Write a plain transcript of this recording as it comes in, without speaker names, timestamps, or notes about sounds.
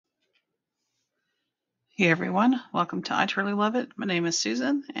Hey everyone, welcome to I Truly Love It. My name is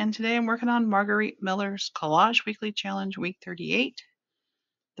Susan, and today I'm working on Margarete Miller's Collage Weekly Challenge Week 38.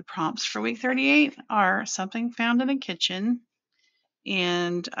 The prompts for Week 38 are something found in a kitchen,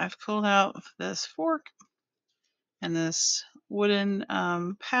 and I've pulled out this fork and this wooden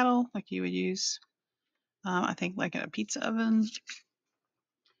paddle like you would use, I think like in a pizza oven,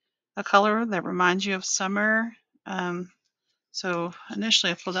 a color that reminds you of summer. So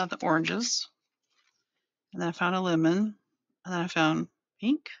initially I pulled out the oranges, and then I found a lemon, and then I found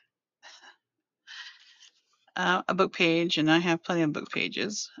pink, a book page, and I have plenty of book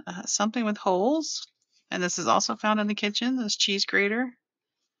pages. Something with holes, and this is also found in the kitchen, this cheese grater.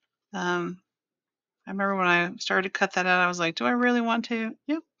 I remember when I started to cut that out, I was like, do I really want to?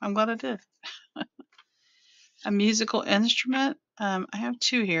 Yep, I'm glad I did. A musical instrument. I have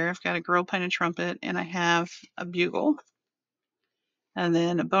two here. I've got a girl playing a trumpet, and I have a bugle. And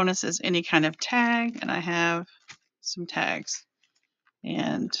then a bonus is any kind of tag, and I have some tags.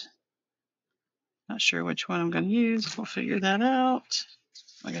 And not sure which one I'm going to use. We'll figure that out.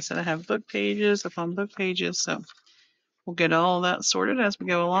 Like I said, I have book pages upon book pages, so we'll get all that sorted as we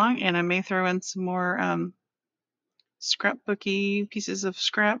go along. And I may throw in some more scrapbooky pieces of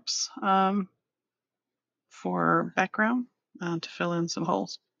scraps for background to fill in some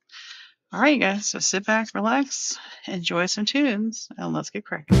holes. All right, you guys, so sit back, relax, enjoy some tunes, and let's get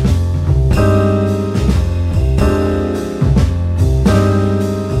cracking.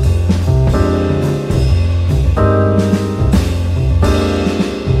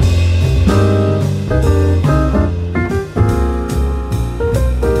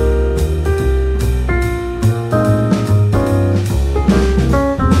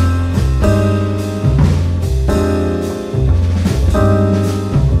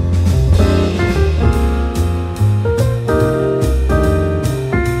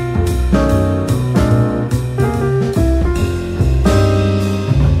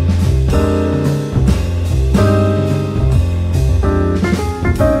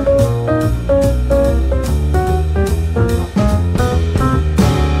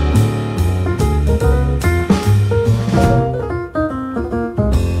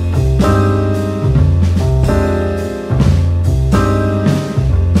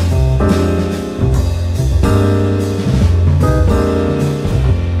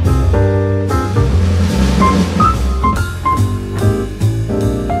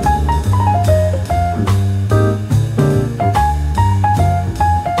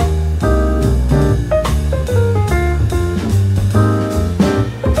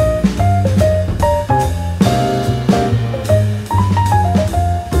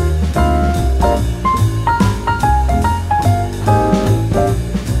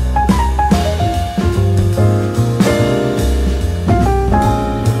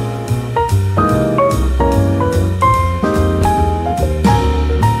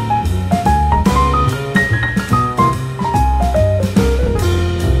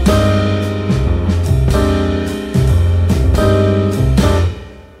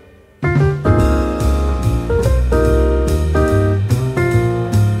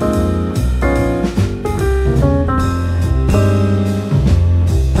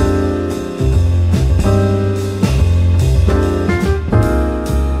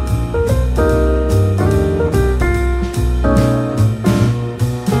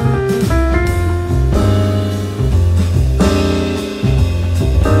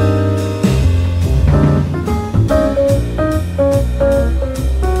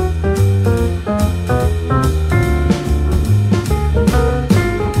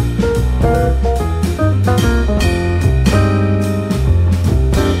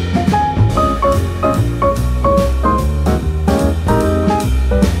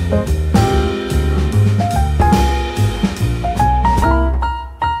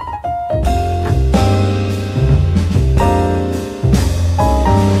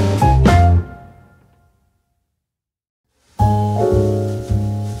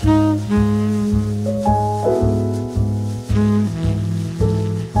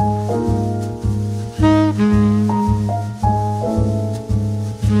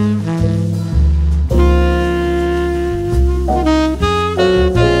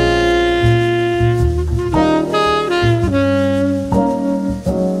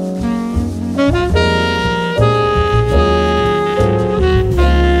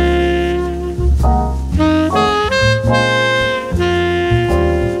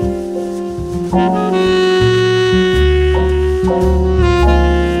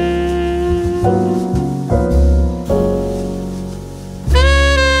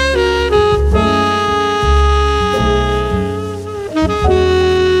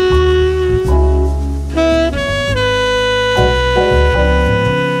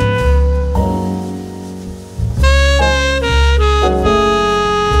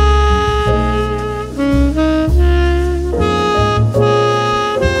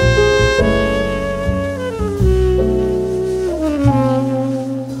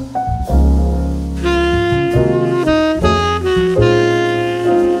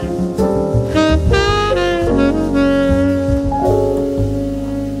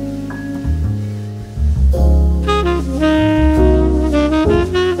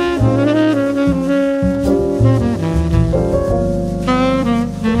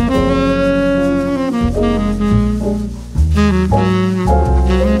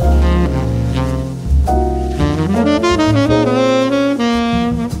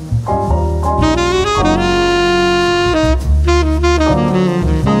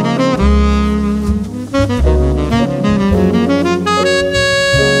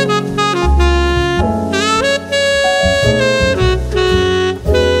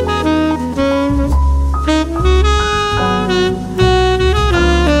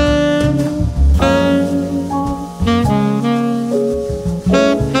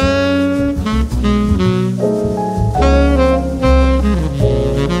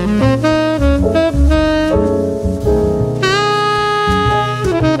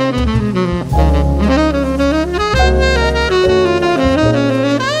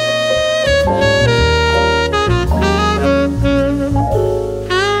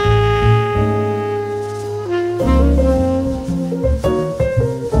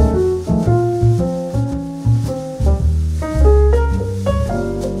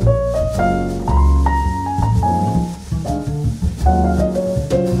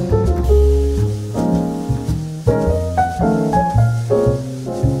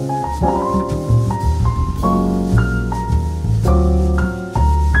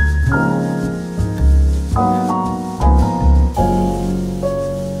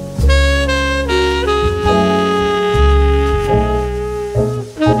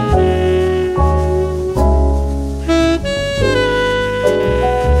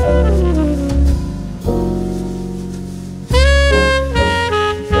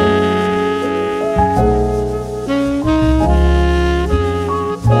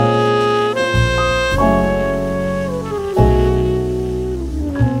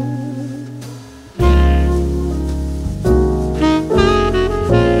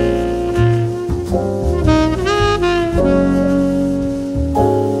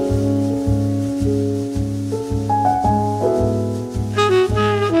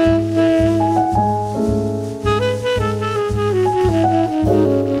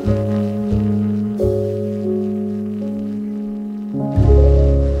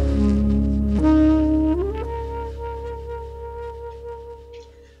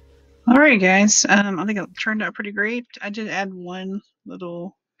 All right, guys. I think it turned out pretty great. I did add one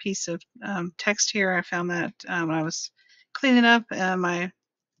little piece of text here. I found that when I was cleaning up my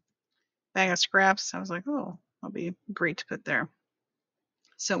bag of scraps. I was like, oh, that'll be great to put there.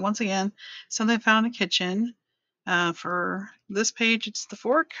 So once again, something I found in the kitchen. For this page, it's the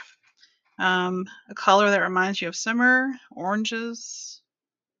fork. A color that reminds you of summer, oranges,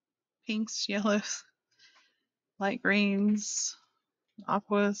 pinks, yellows, light greens,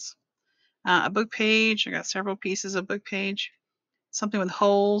 aquas. A book page. I got several pieces of book page. Something with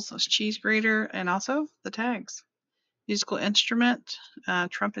holes, a cheese grater, and also the tags. Musical instrument,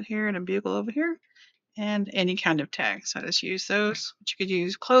 trumpet here and a bugle over here, and any kind of tags. I just use those. But you could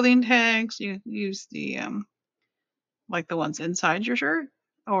use clothing tags. You use the like the ones inside your shirt,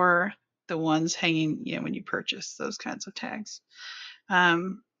 or the ones hanging, when you purchase those kinds of tags.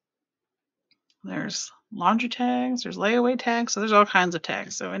 Um, there's laundry tags. There's layaway tags. So there's all kinds of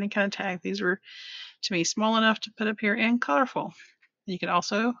tags. So any kind of tag. These were to me small enough to put up here and colorful. You can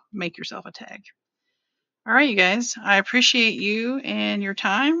also make yourself a tag. All right, you guys, I appreciate you and your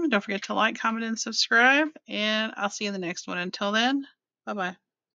time. Don't forget to like, comment, and subscribe, and I'll see you in the next one. Until then, bye-bye.